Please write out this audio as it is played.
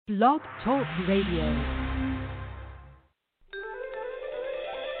Blog Talk Radio.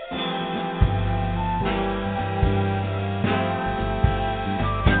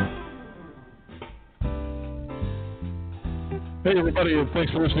 Hey, everybody, and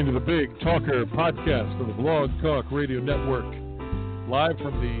thanks for listening to the Big Talker podcast of the Blog Talk Radio Network. Live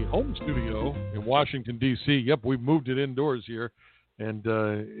from the home studio in Washington, D.C. Yep, we've moved it indoors here. And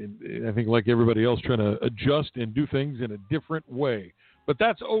I think like everybody else, trying to adjust and do things in a different way. But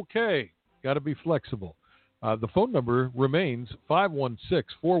that's okay. Got to be flexible. The phone number remains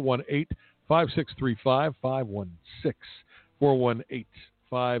 516-418-5635,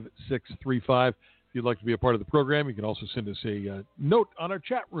 516-418-5635. If you'd like to be a part of the program, you can also send us a note on our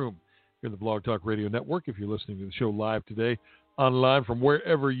chat room here in the Blog Talk Radio Network if you're listening to the show live today, online from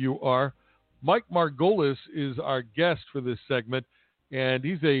wherever you are. Mike Margolis is our guest for this segment, and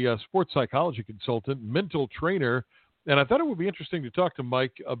he's a sports psychology consultant, mental trainer, and I thought it would be interesting to talk to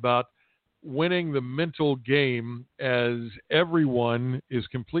Mike about winning the mental game as everyone is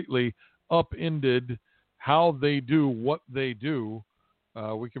completely upended how they do what they do.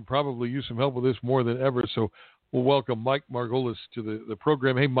 We can probably use some help with this more than ever, so we'll welcome Mike Margolis to the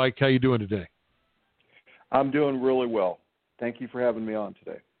program. Hey, Mike, how you doing today? I'm doing really well. Thank you for having me on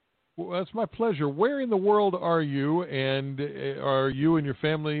today. Well, that's my pleasure. Where in the world are you, and are you and your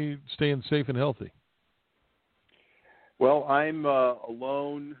family staying safe and healthy? Well, I'm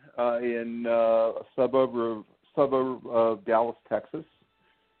alone in a suburb of Dallas, Texas,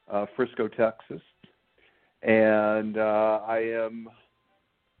 Frisco, Texas, and I am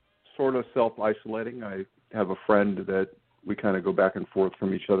sort of self-isolating. I have a friend that we kind of go back and forth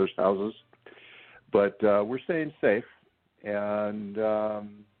from each other's houses, but we're staying safe and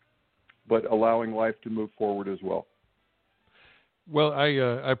but allowing life to move forward as well. Well, I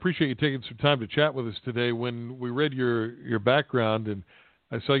appreciate you taking some time to chat with us today. When we read your background, and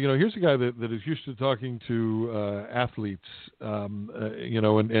I saw, here's a guy that is used to talking to athletes,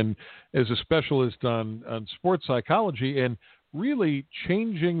 and as a specialist on sports psychology and really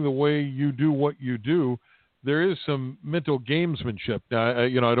changing the way you do what you do. There is some mental gamesmanship. Now,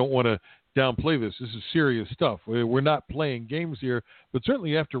 I don't want to downplay this. This is serious stuff. We're not playing games here, but certainly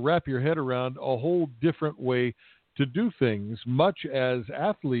you have to wrap your head around a whole different way to do things, much as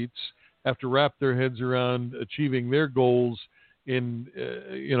athletes have to wrap their heads around achieving their goals in,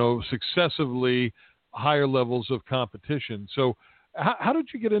 successively higher levels of competition. So how did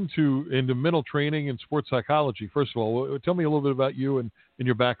you get into mental training and sports psychology? First of all, tell me a little bit about you and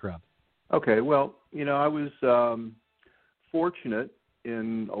your background. Okay. Well, I was fortunate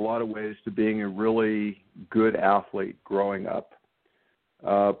in a lot of ways to being a really good athlete growing up.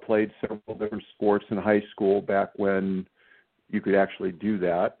 Played several different sports in high school back when you could actually do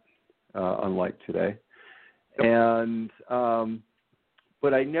that, unlike today. And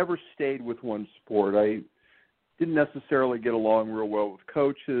but I never stayed with one sport. I didn't necessarily get along real well with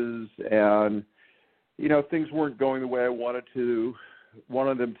coaches, and things weren't going the way I wanted them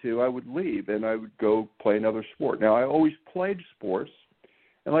to. I would leave and I would go play another sport. Now, I always played sports.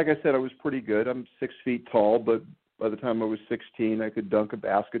 And like I said, I was pretty good. I'm 6 feet tall, but by the time I was 16, I could dunk a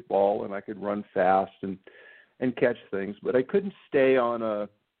basketball and I could run fast and catch things. But I couldn't stay on a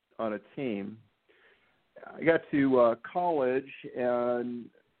team. I got to college, and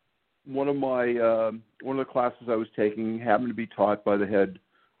one of the classes I was taking happened to be taught by the head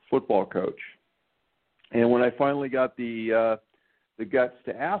football coach. And when I finally got the guts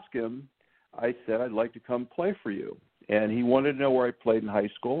to ask him, I said, I'd like to come play for you. And he wanted to know where I played in high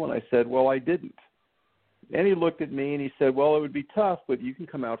school, and I said, well, I didn't. And he looked at me and he said, well, it would be tough, but you can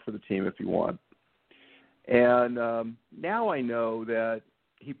come out for the team if you want. And now I know that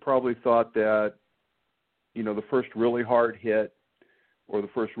he probably thought that, the first really hard hit or the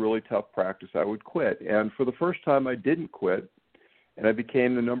first really tough practice, I would quit. And for the first time, I didn't quit, and I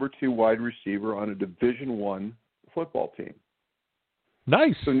became the number 2 wide receiver on a Division I football team.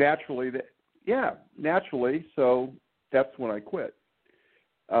 Nice. So naturally, so that's when I quit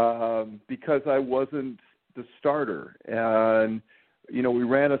because I wasn't the starter. And, we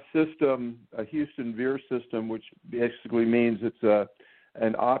ran a system, a Houston Veer system, which basically means it's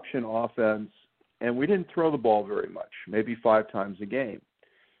an option offense, and we didn't throw the ball very much, maybe 5 times a game.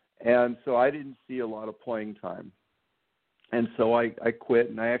 And so I didn't see a lot of playing time. And so I quit,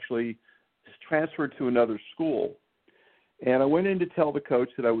 and I actually transferred to another school. And I went in to tell the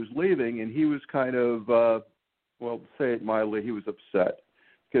coach that I was leaving, and he was kind of, say it mildly, he was upset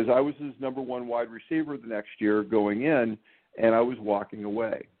because I was his number 1 wide receiver the next year going in, and I was walking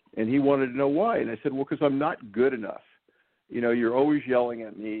away. And he wanted to know why. And I said, well, because I'm not good enough. You're always yelling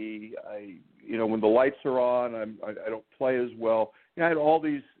at me. When the lights are on, I don't play as well. I had all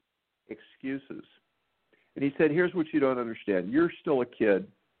these excuses. And he said, here's what you don't understand. You're still a kid.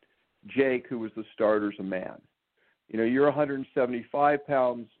 Jake, who was the starter, is a man. You know, you're 175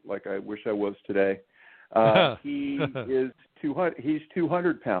 pounds, like I wish I was today. He is 200. He's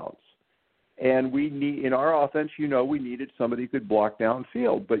 200 pounds. And we need, in our offense, you know, we needed somebody who could block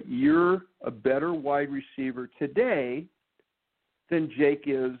downfield. But you're a better wide receiver today than Jake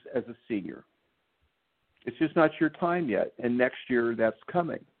is as a senior. It's just not your time yet. And next year, that's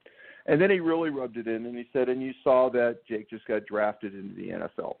coming. And then he really rubbed it in, and he said, and you saw that Jake just got drafted into the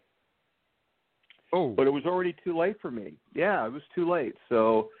NFL. Oh. But it was already too late for me. Yeah, it was too late.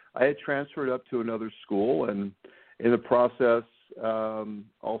 So I had transferred up to another school, and in the process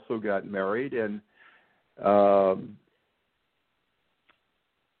also got married and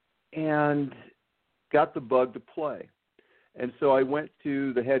got the bug to play. And so I went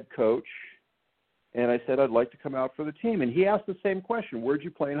to the head coach, and I said, I'd like to come out for the team. And he asked the same question, where'd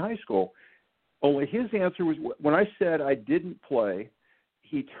you play in high school? Only his answer was, when I said I didn't play,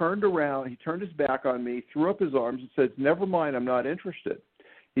 he turned around, he turned his back on me, threw up his arms and said, never mind, I'm not interested.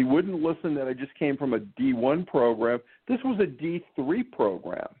 He wouldn't listen that I just came from a D1 program. This was a D3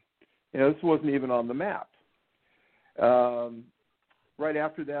 program. You know, this wasn't even on the map. Right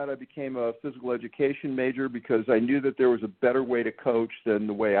after that, I became a physical education major because I knew that there was a better way to coach than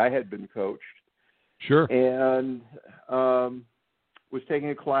the way I had been coached. Sure. And was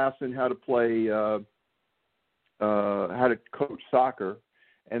taking a class in how to play, how to coach soccer.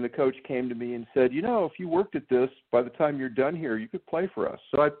 And the coach came to me and said, you know, if you worked at this, by the time you're done here, you could play for us.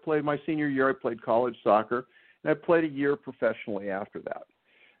 So I played my senior year, I played college soccer, and I played a year professionally after that.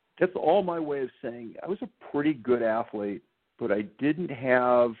 That's all my way of saying I was a pretty good athlete, but I didn't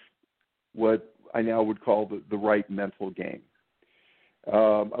have what I now would call the right mental game.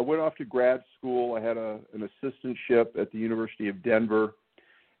 I went off to grad school. I had an assistantship at the University of Denver,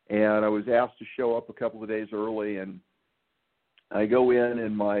 and I was asked to show up a couple of days early, and I go in,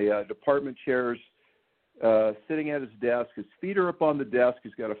 and my department chair's sitting at his desk. His feet are up on the desk.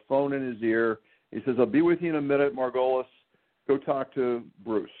 He's got a phone in his ear. He says, I'll be with you in a minute, Margolis. Go talk to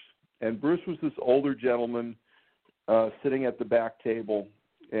Bruce. And Bruce was this older gentleman sitting at the back table.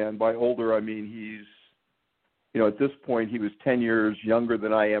 And by older, I mean he's, you know, at this point, he was 10 years younger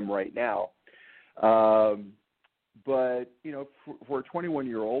than I am right now. But, you know, for a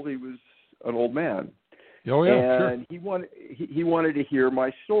 21-year-old, he was an old man. Oh, yeah, and sure. he wanted to hear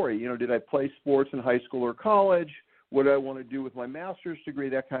my story. You know, did I play sports in high school or college? What did I want to do with my master's degree?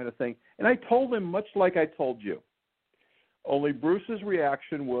 That kind of thing. And I told him much like I told you. Only Bruce's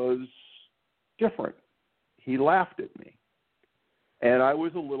reaction was different. He laughed at me. And I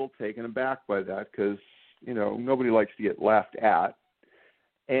was a little taken aback by that because, you know, nobody likes to get laughed at.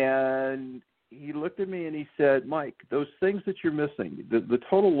 And he looked at me and he said, Mike, those things that you're missing, the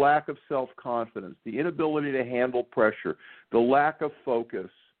total lack of self-confidence, the inability to handle pressure, the lack of focus,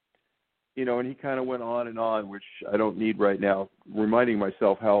 you know, and he kind of went on, which I don't need right now, reminding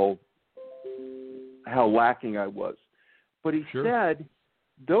myself how lacking I was. But he Sure. said,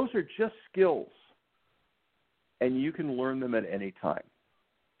 those are just skills, and you can learn them at any time.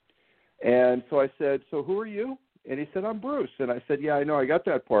 And so I said, so who are you? And he said, I'm Bruce. And I said, yeah, I know, I got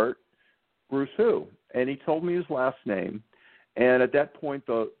that part. Bruce who? And he told me his last name. And at that point,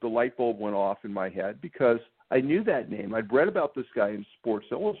 the light bulb went off in my head because I knew that name. I'd read about this guy in Sports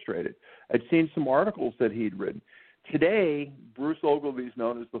Illustrated. I'd seen some articles that he'd written. Today, Bruce Ogilvie is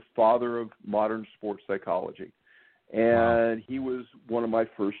known as the father of modern sports psychology. And He was one of my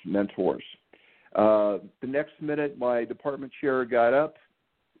first mentors. The next minute, my department chair got up,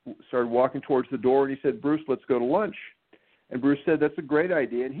 started walking towards the door, and he said, Bruce, let's go to lunch. And Bruce said, that's a great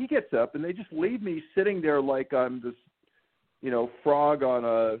idea. And he gets up, and they just leave me sitting there like I'm this, you know, frog on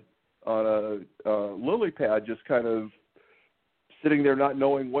a lily pad, just kind of sitting there not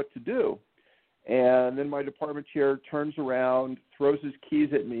knowing what to do. And then my department chair turns around, throws his keys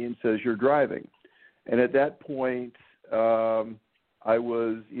at me, and says, you're driving. And at that point, I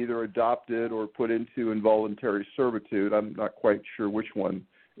was either adopted or put into involuntary servitude. I'm not quite sure which one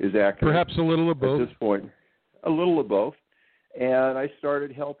is accurate. Perhaps a little of both. At this point, a little of both. And I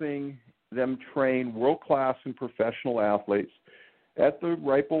started helping them train world-class and professional athletes at the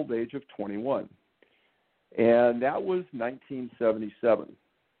ripe old age of 21. And that was 1977.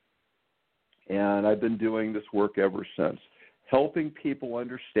 And I've been doing this work ever since, helping people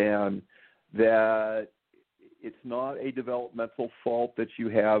understand that it's not a developmental fault that you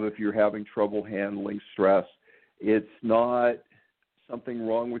have if you're having trouble handling stress. It's not something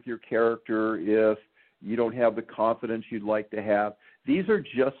wrong with your character if you don't have the confidence you'd like to have. These are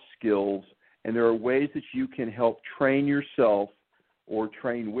just skills, and there are ways that you can help train yourself or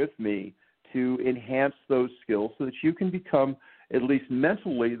train with me to enhance those skills so that you can become, at least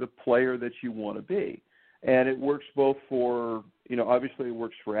mentally, the player that you want to be. And it works both for, obviously it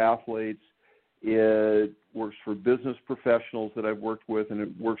works for athletes, it works for business professionals that I've worked with, and it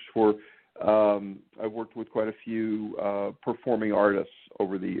works for, I've worked with quite a few performing artists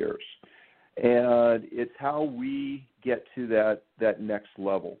over the years. And it's how we get to that next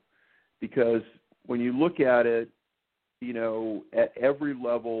level. Because when you look at it, at every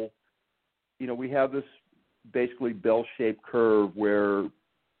level, we have this basically bell-shaped curve where,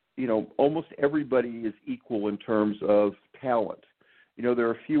 almost everybody is equal in terms of talent. There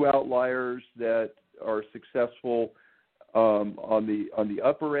are a few outliers that are successful on the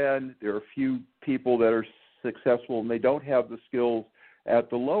upper end. There are a few people that are successful and they don't have the skills at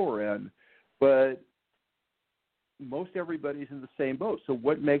the lower end. But most everybody's in the same boat. So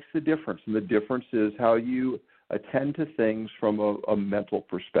what makes the difference? And the difference is how you attend to things from a mental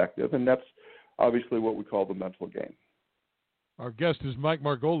perspective. And that's obviously what we call the mental game. Our guest is Mike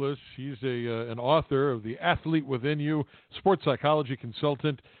Margolis. He's an author of The Athlete Within You, sports psychology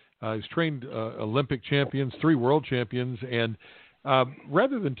consultant. He's trained Olympic champions, 3 world champions. And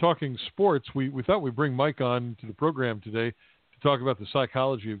rather than talking sports, we thought we'd bring Mike on to the program today to talk about the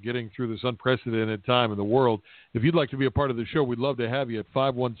psychology of getting through this unprecedented time in the world. If you'd like to be a part of the show, we'd love to have you at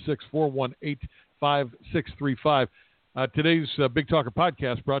 516-418-5635. Today's Big Talker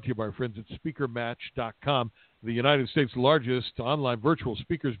podcast brought to you by our friends at SpeakerMatch.com, the United States' largest online virtual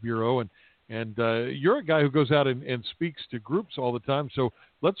speakers bureau. And you're a guy who goes out and speaks to groups all the time. So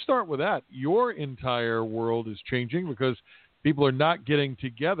let's start with that. Your entire world is changing because people are not getting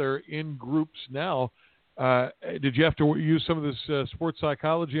together in groups now. Did you have to use some of this sports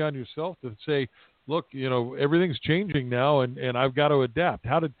psychology on yourself to say, look, everything's changing now and I've got to adapt?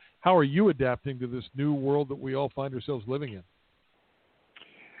 How are you adapting to this new world that we all find ourselves living in?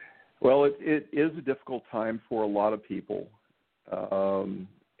 Well, it is a difficult time for a lot of people.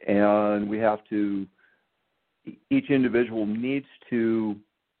 And we have to, each individual needs to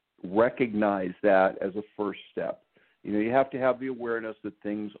recognize that as a first step. You have to have the awareness that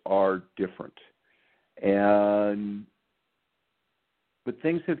things are different. But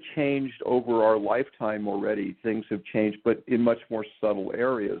things have changed over our lifetime already. Things have changed, but in much more subtle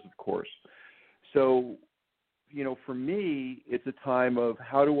areas, of course. So, for me, it's a time of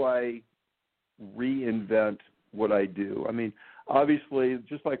how do I reinvent what I do? I mean, obviously,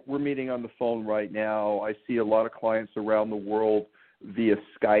 just like we're meeting on the phone right now, I see a lot of clients around the world via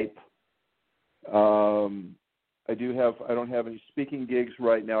Skype. I don't have any speaking gigs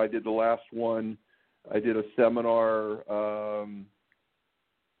right now. I did the last one. I did a seminar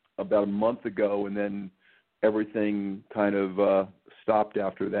about a month ago, and then everything kind of stopped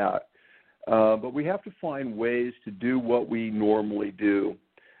after that. But we have to find ways to do what we normally do.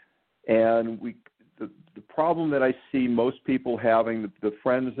 And the problem that I see most people having, the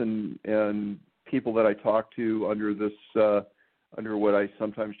friends and people that I talk to under this, under what I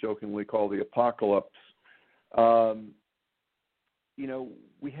sometimes jokingly call the apocalypse,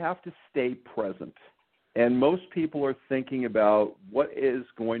 we have to stay present. And most people are thinking about what is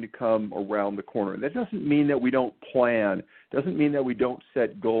going to come around the corner. That doesn't mean that we don't plan. It doesn't mean that we don't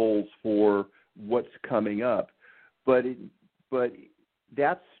set goals for what's coming up. But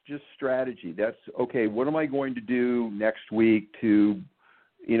that's just strategy. That's, okay, what am I going to do next week to,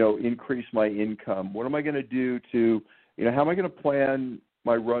 increase my income? What am I going to do to, how am I going to plan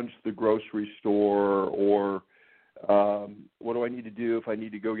my runs to the grocery store, or what do I need to do if I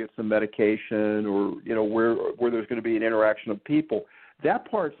need to go get some medication, or, where there's going to be an interaction of people. That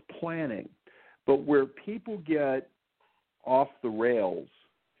part's planning. But where people get off the rails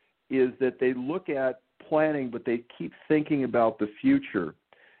is that they look at planning, but they keep thinking about the future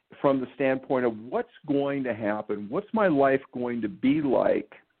from the standpoint of what's going to happen, what's my life going to be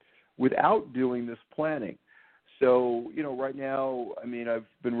like without doing this planning. So, right now, I mean, I've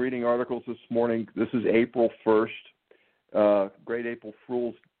been reading articles this morning. This is April 1st, great April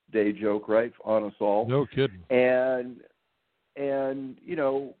Fool's Day joke, right, on us all. No kidding. And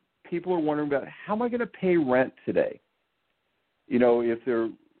people are wondering about, how am I going to pay rent today? If they're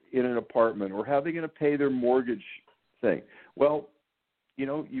in an apartment, or how are they going to pay their mortgage thing? Well,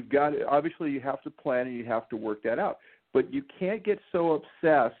 you've got, obviously you have to plan and you have to work that out. But you can't get so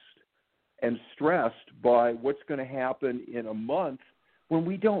obsessed and stressed by what's going to happen in a month when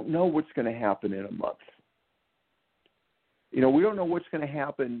we don't know what's going to happen in a month. We don't know what's going to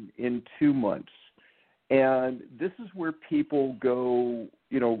happen in 2 months. And this is where people go,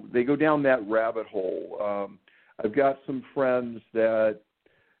 they go down that rabbit hole. I've got some friends that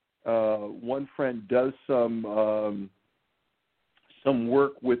one friend does some some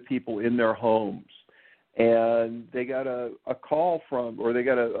work with people in their homes, and they got a call from, or they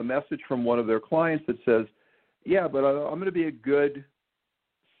got a message from one of their clients that says, yeah, but I'm going to be a good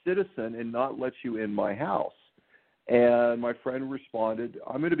citizen and not let you in my house. And my friend responded,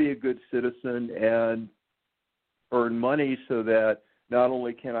 I'm going to be a good citizen and earn money so that not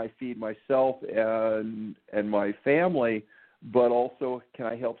only can I feed myself and my family, but also can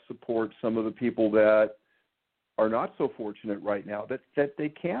I help support some of the people that are not so fortunate right now that they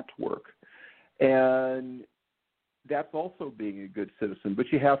can't work. And that's also being a good citizen.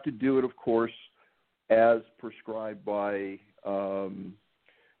 But you have to do it, of course, as prescribed by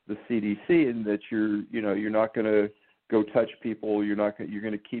the CDC, in that you're not going to go touch people. You're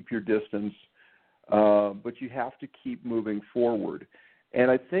going to keep your distance, but you have to keep moving forward. And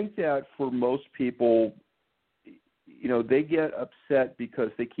I think that for most people, they get upset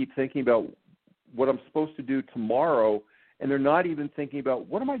because they keep thinking about what I'm supposed to do tomorrow, and they're not even thinking about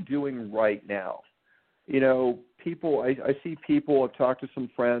what am I doing right now. People. I see people. I've talked to some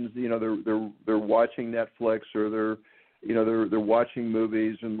friends. They're watching Netflix, or they're watching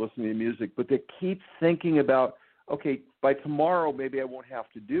movies and listening to music, but they keep thinking about, okay, by tomorrow maybe I won't have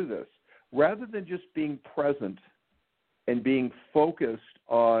to do this, rather than just being present and being focused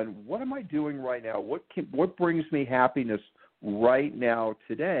on what am I doing right now? What brings me happiness right now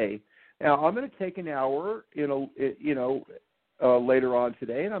today? Now I'm going to take an hour, later on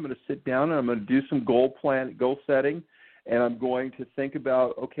today, and I'm going to sit down and I'm going to do some goal setting, and I'm going to think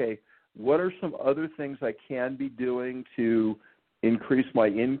about, okay, what are some other things I can be doing to increase my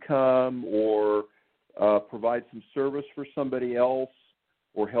income, or provide some service for somebody else,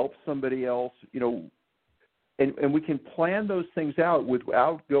 or help somebody else, and we can plan those things out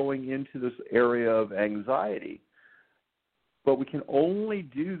without going into this area of anxiety. But we can only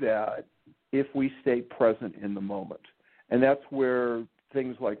do that if we stay present in the moment. And that's where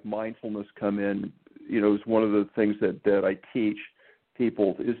things like mindfulness come in. Is one of the things that I teach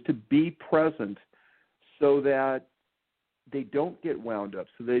people, is to be present so that they don't get wound up,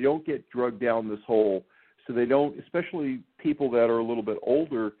 so they don't get drugged down this hole, so they don't, especially people that are a little bit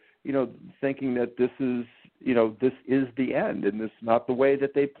older, thinking that this is the end, and this is not the way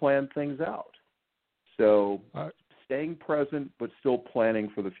that they plan things out. So staying present, but still planning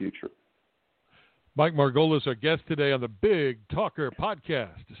for the future. Mike Margolis, our guest today on the Big Talker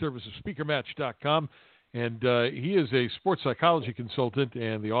podcast, the service of SpeakerMatch.com. And he is a sports psychology consultant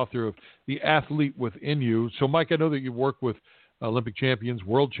and the author of The Athlete Within You. So, Mike, I know that you work with Olympic champions,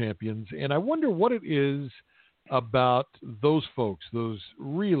 world champions, and I wonder what it is about those folks, those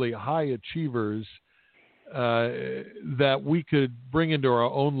really high achievers, that we could bring into our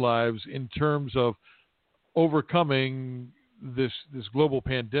own lives in terms of overcoming this global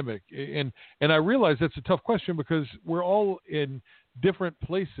pandemic. And I realize that's a tough question because we're all in different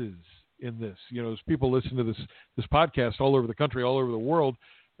places in this. As people listen to this podcast all over the country, all over the world,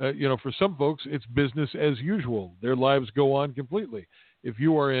 for some folks it's business as usual. Their lives go on completely. If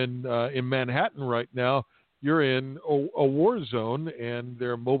you are in Manhattan right now, you're in a war zone, and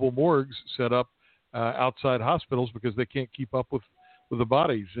there are mobile morgues set up outside hospitals because they can't keep up with the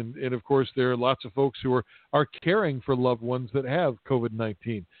bodies. And of course, there are lots of folks who are caring for loved ones that have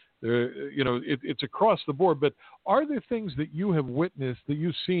COVID-19. It's across the board. But are there things that you have witnessed, that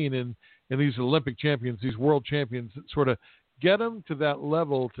you've seen in these Olympic champions, these world champions, that sort of get them to that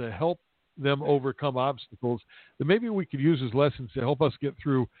level to help them overcome obstacles that maybe we could use as lessons to help us get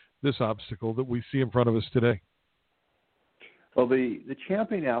through this obstacle that we see in front of us today? Well, the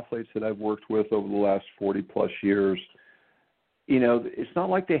champion athletes that I've worked with over the last 40-plus years, it's not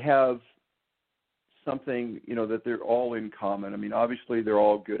like they have something, that they're all in common. I mean, obviously they're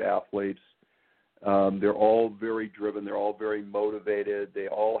all good athletes. They're all very driven. They're all very motivated. They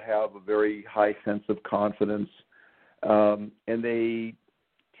all have a very high sense of confidence. And they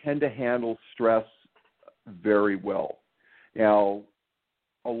tend to handle stress very well. Now,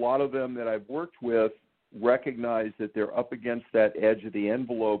 a lot of them that I've worked with recognize that they're up against that edge of the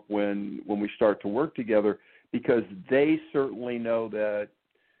envelope when we start to work together, because they certainly know that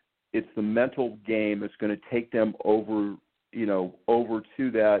it's the mental game that's going to take them over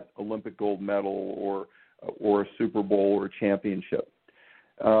to that Olympic gold medal or a Super Bowl or a championship.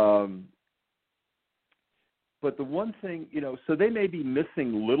 But the one thing, so they may be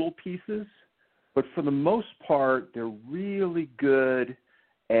missing little pieces, but for the most part, they're really good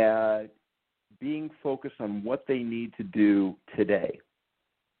at being focused on what they need to do today.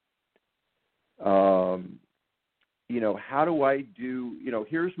 How do I do,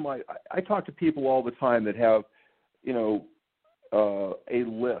 I talk to people all the time that have, a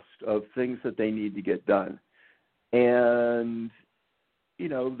list of things that they need to get done. And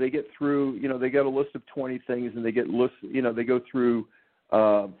they get through, they get a list of 20 things, and they go through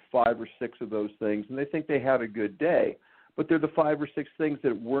 5 or 6 of those things, and they think they had a good day. But they're the 5 or 6 things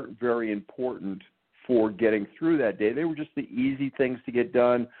that weren't very important for getting through that day. They were just the easy things to get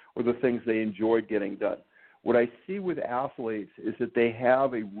done or the things they enjoyed getting done. What I see with athletes is that they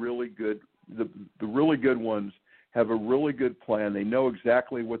have a really good, the really good ones have a really good plan. They know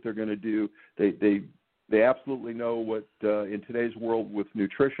exactly what they're going to do. They absolutely know what, in today's world with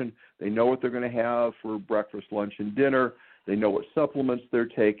nutrition, they know what they're going to have for breakfast, lunch, and dinner. They know what supplements they're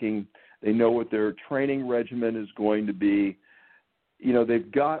taking. They know what their training regimen is going to be.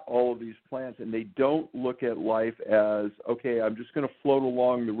 They've got all of these plans, and they don't look at life as, okay, I'm just going to float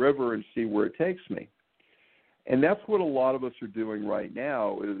along the river and see where it takes me. And that's what a lot of us are doing right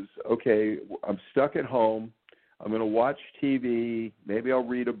now is, okay, I'm stuck at home. I'm going to watch TV. Maybe I'll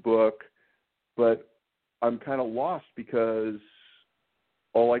read a book, but I'm kind of lost because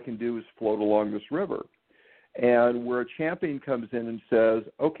all I can do is float along this river. And where a champion comes in and says,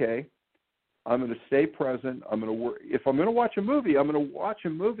 okay, I'm going to stay present. If I'm going to watch a movie, I'm going to watch a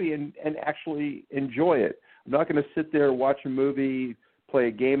movie and actually enjoy it. I'm not going to sit there, watch a movie, play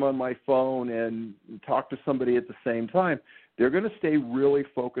a game on my phone, and talk to somebody at the same time. They're going to stay really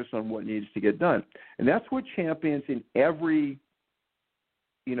focused on what needs to get done. And that's what champions in every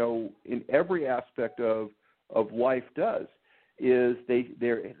aspect of life does, is they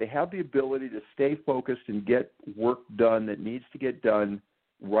have the ability to stay focused and get work done that needs to get done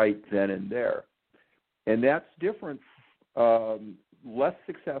right then and there. And that's different. Less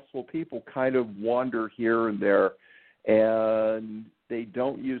successful people kind of wander here and there, and they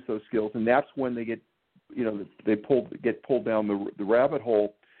don't use those skills. And that's when they get pulled down the rabbit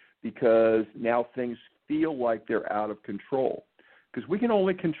hole, because now things feel like they're out of control. Because we can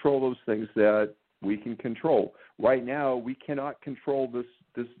only control those things that we can control. Right now, we cannot control this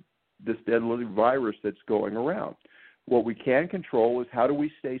deadly virus that's going around. What we can control is how do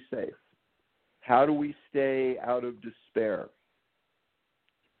we stay safe? How do we stay out of despair?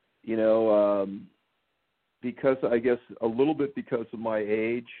 Because I guess a little bit because of my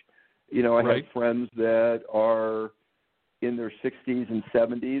age, I Right. have friends that are in their 60s and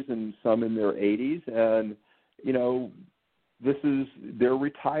 70s and some in their 80s, and they're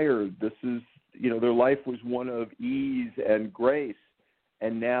retired. This is their life was one of ease and grace,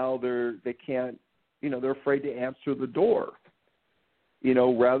 and now they can't, they're afraid to answer the door.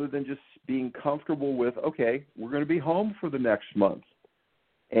 Rather than just being comfortable with, okay, we're going to be home for the next month,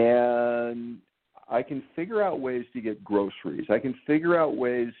 and I can figure out ways to get groceries. I can figure out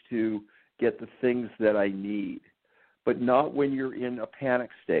ways to get the things that I need, but not when you're in a panic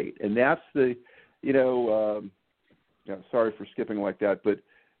state. And that's sorry for skipping like that, but,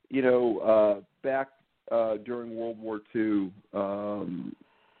 back during World War II,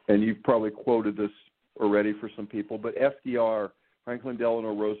 and you've probably quoted this already for some people, but FDR, Franklin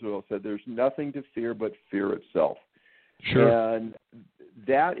Delano Roosevelt, said there's nothing to fear but fear itself. Sure. And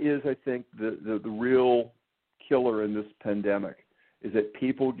that is, I think, the real killer in this pandemic, is that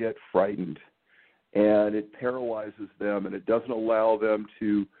people get frightened, and it paralyzes them, and it doesn't allow them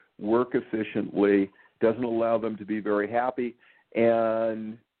to work efficiently, doesn't allow them to be very happy.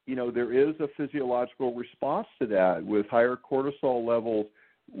 And, there is a physiological response to that with higher cortisol levels,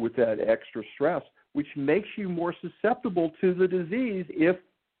 with that extra stress, which makes you more susceptible to the disease if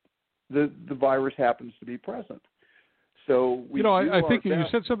the virus happens to be present. So I think you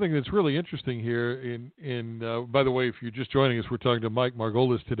said something that's really interesting here. By the way, if you're just joining us, we're talking to Mike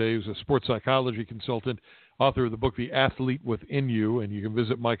Margolis today, who's a sports psychology consultant, author of the book The Athlete Within You, and you can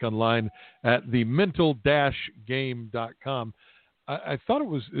visit Mike online at themental-game.com. I thought it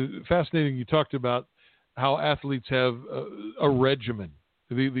was fascinating. You talked about how athletes have a regimen.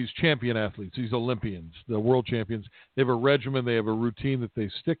 These champion athletes, these Olympians, the world champions, they have a regimen, they have a routine that they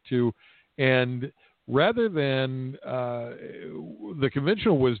stick to, and rather than the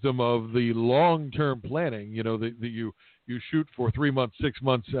conventional wisdom of the long-term planning, that you shoot for 3 months, 6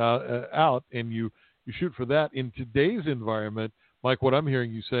 months out, and you shoot for that. In today's environment, Mike, what I'm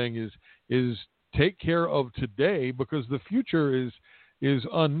hearing you saying is take care of today, because the future is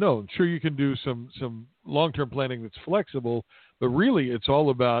unknown. Sure, you can do some long-term planning that's flexible, but really it's all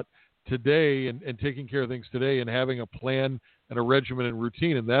about today and taking care of things today and having a plan and a regimen and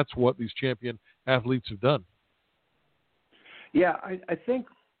routine, and that's what these champion athletes have done. Yeah, I think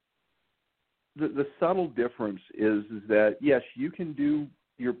the subtle difference is that, yes, you can do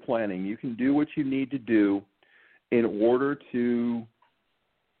your planning. You can do what you need to do in order to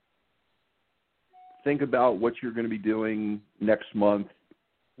think about what you're going to be doing next month,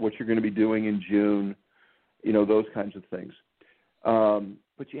 what you're going to be doing in June, those kinds of things.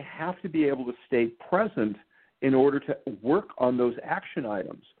 But you have to be able to stay present in order to work on those action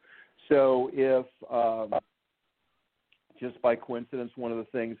items. So if, just by coincidence, one of the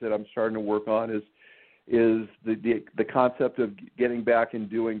things that I'm starting to work on is the concept of getting back and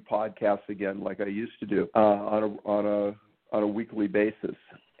doing podcasts again, like I used to do, on a weekly basis.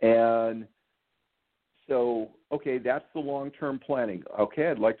 And so, okay, that's the long-term planning. Okay,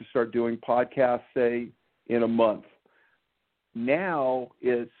 I'd like to start doing podcasts, say, in a month. Now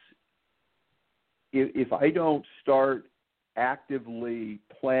it's, if I don't start actively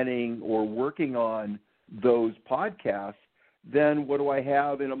planning or working on those podcasts, then what do I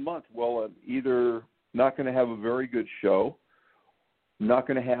have in a month? Well, I'm either not going to have a very good show, not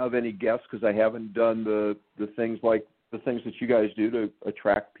going to have any guests because I haven't done the things like the things that you guys do to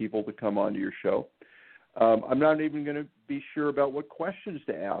attract people to come onto your show. I'm not even going to be sure about what questions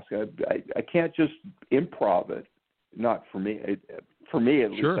to ask. I can't just improv it. Not for me. For me,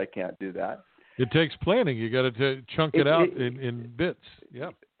 at least, I can't do that. It takes planning. You got to chunk it out in bits. Yeah,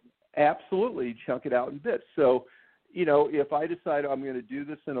 absolutely, chunk it out in bits. So, if I decide I'm going to do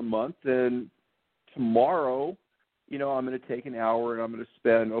this in a month, then tomorrow, I'm going to take an hour and I'm going to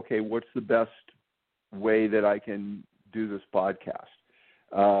spend. Okay, what's the best way that I can do this podcast?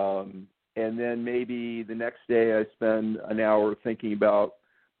 And then maybe the next day I spend an hour thinking about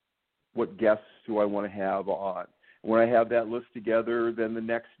what guests do I want to have on. When I have that list together, then the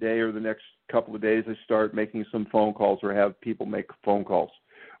next day or the next couple of days I start making some phone calls or have people make phone calls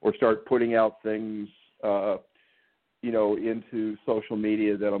or start putting out things, into social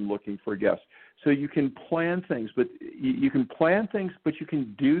media that I'm looking for guests. So you can plan things, but you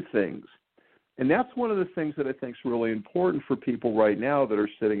can do things. And that's one of the things that I think is really important for people right now that are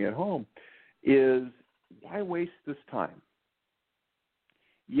sitting at home is why waste this time?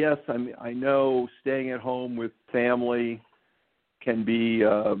 Yes, I know staying at home with family can be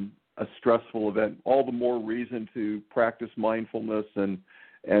a stressful event. All the more reason to practice mindfulness and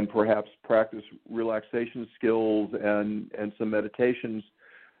perhaps practice relaxation skills and some meditations,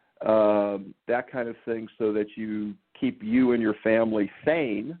 that kind of thing, so that you keep you and your family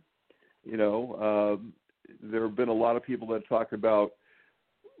sane. There have been a lot of people that talk about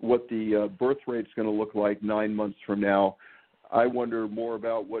what the birth rate's going to look like 9 months from now. I wonder more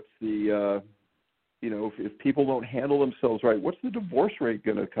about what's the, if people don't handle themselves right, what's the divorce rate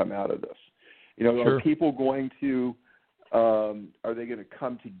going to come out of this? Sure. Are people going to, are they going to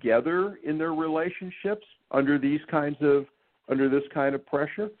come together in their relationships under this kind of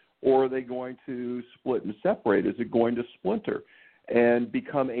pressure, or are they going to split and separate? Is it going to splinter and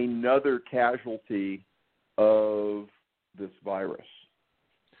become another casualty of this virus?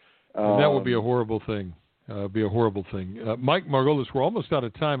 That would be a horrible thing. Mike Margolis, we're almost out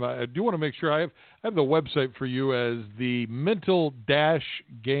of time. I do want to make sure I have the website for you as the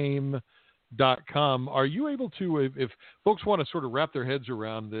mental-game.com. Are you able to, if folks want to sort of wrap their heads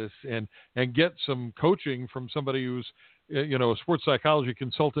around this and get some coaching from somebody who's, a sports psychology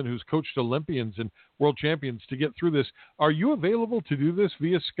consultant who's coached Olympians and world champions to get through this, are you available to do this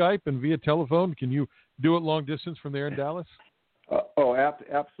via Skype and via telephone? Can you do it long distance from there in Dallas?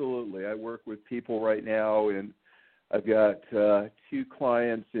 Absolutely. I work with people right now, and I've got 2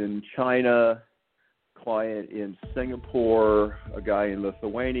 clients in China, client in Singapore, a guy in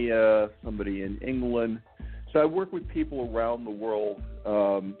Lithuania, somebody in England. So I work with people around the world.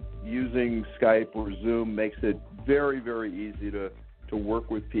 Using Skype or Zoom makes it very, very easy to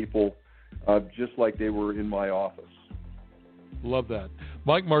work with people just like they were in my office. Love that.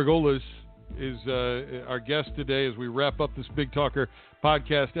 Mike Margolis is our guest today as we wrap up this Big Talker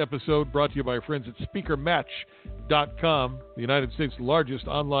podcast episode, brought to you by our friends at SpeakerMatch.com, the United States' largest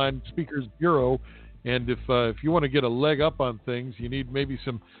online speakers bureau. And if you want to get a leg up on things, you need maybe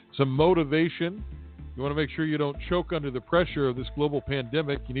some motivation. You want to make sure you don't choke under the pressure of this global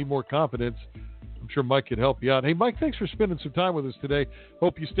pandemic. You need more confidence. I'm sure Mike could help you out. Hey, Mike, thanks for spending some time with us today.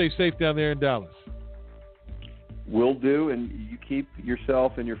 Hope you stay safe down there in Dallas. Will do, and you keep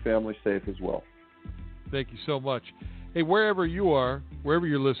yourself and your family safe as well. Thank you so much. Hey, wherever you are, wherever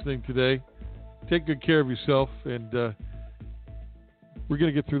you're listening today, take good care of yourself, and we're going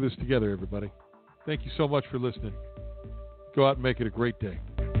to get through this together, everybody. Thank you so much for listening. Go out and make it a great day.